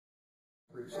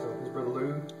preached, his brother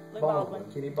Lou Baldwin,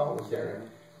 Kenny Baldwin there,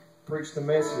 preached a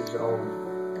message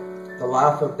on the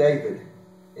life of David.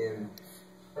 And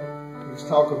he was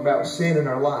talking about sin in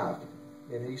our life.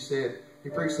 And he said, he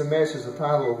preached the message, the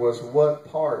title was,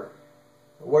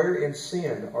 Where in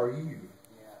Sin Are You?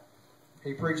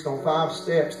 He preached on 5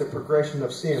 steps, the progression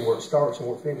of sin, where it starts and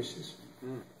where it finishes.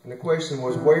 And the question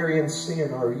was, where in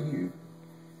sin are you?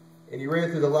 And he read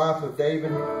through the life of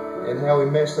David and how he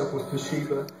messed up with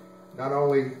Bathsheba. Not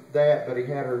only that, but he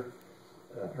had her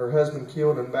husband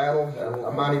killed in battle,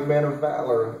 a mighty man of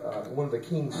valor, one of the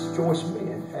king's choice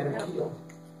men, had him killed.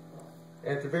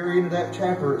 And at the very end of that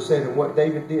chapter, it said, and what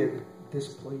David did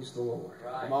displeased the Lord.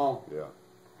 Come on. Yeah.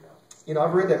 You know,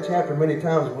 I've read that chapter many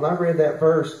times. When I read that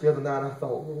verse the other night, I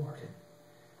thought, Lord,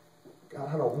 God,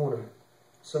 I don't want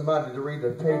somebody to read the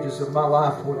pages of my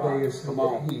life one day and say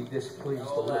that he displeased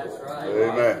the Lord.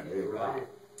 Amen.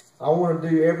 I want to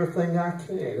do everything I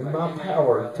can in my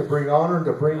power to bring honor,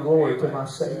 to bring glory to my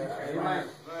Savior.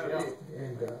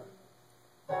 And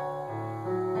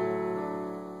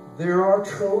there are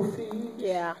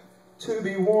trophies to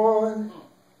be won.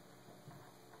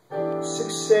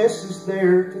 Success is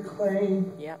there to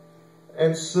claim.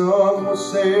 And some will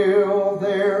sell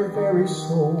their very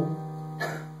soul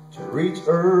to reach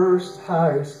earth's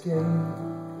highest gain.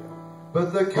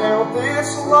 But the count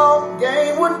this long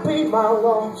game would be my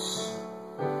loss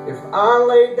if I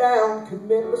lay down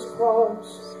commitment's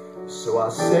cross. So I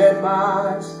set my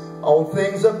eyes on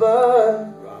things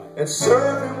above and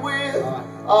serve Him with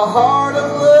a heart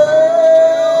of love.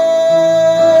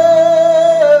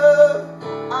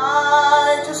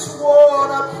 I just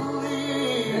want to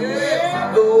please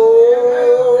the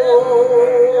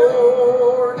Lord,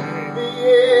 be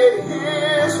it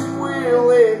His will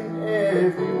in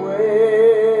every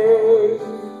way,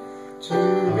 to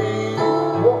be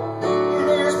in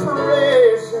His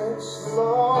presence,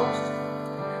 lost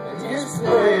in His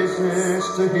presence,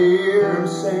 to hear Him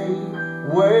say,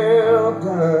 well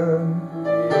done,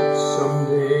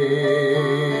 someday.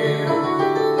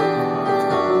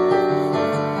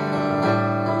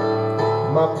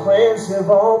 My plans have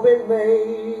all been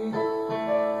made,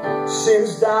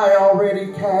 sins die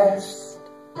already cast.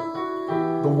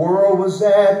 The world was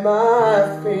at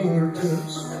my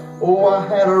fingertips. Oh, I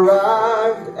had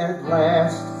arrived at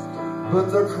last.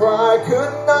 But the cry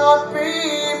could not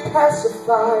be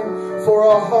pacified for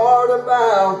a heart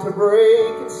about to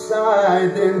break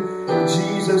inside. Then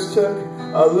Jesus took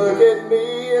a look at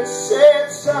me and said,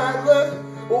 son, look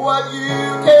what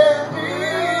you can be.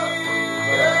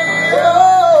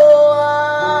 Oh,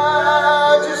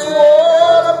 I just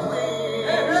want to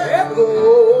please the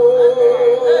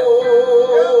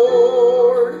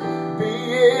Lord, be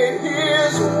it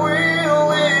His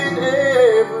will in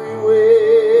every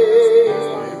way,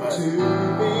 to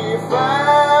be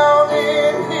found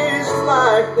in His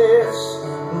likeness,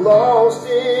 lost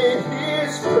in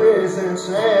His presence,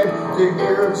 and to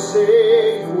hear Him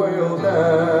say, well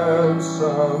done,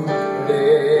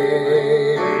 someday.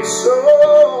 So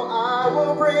I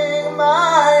will bring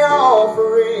my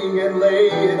offering and lay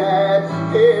it at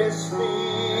His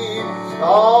feet.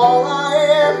 All I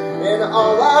am and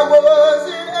all I was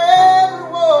and ever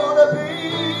want to be.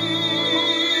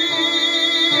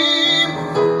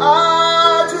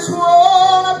 I just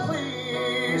want to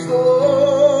please the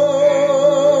Lord,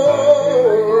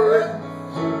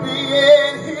 be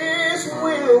in His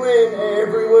will in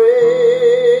every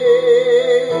way,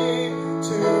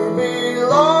 to be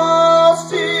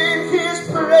lost in His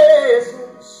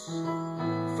presence,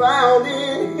 found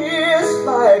in His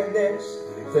likeness,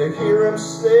 to hear Him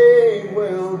say,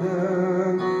 well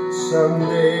done,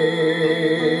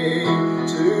 someday.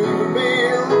 To be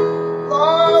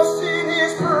lost in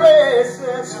His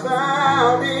presence,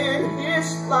 found in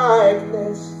His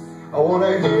likeness, I want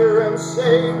to hear Him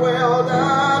say, well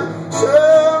done.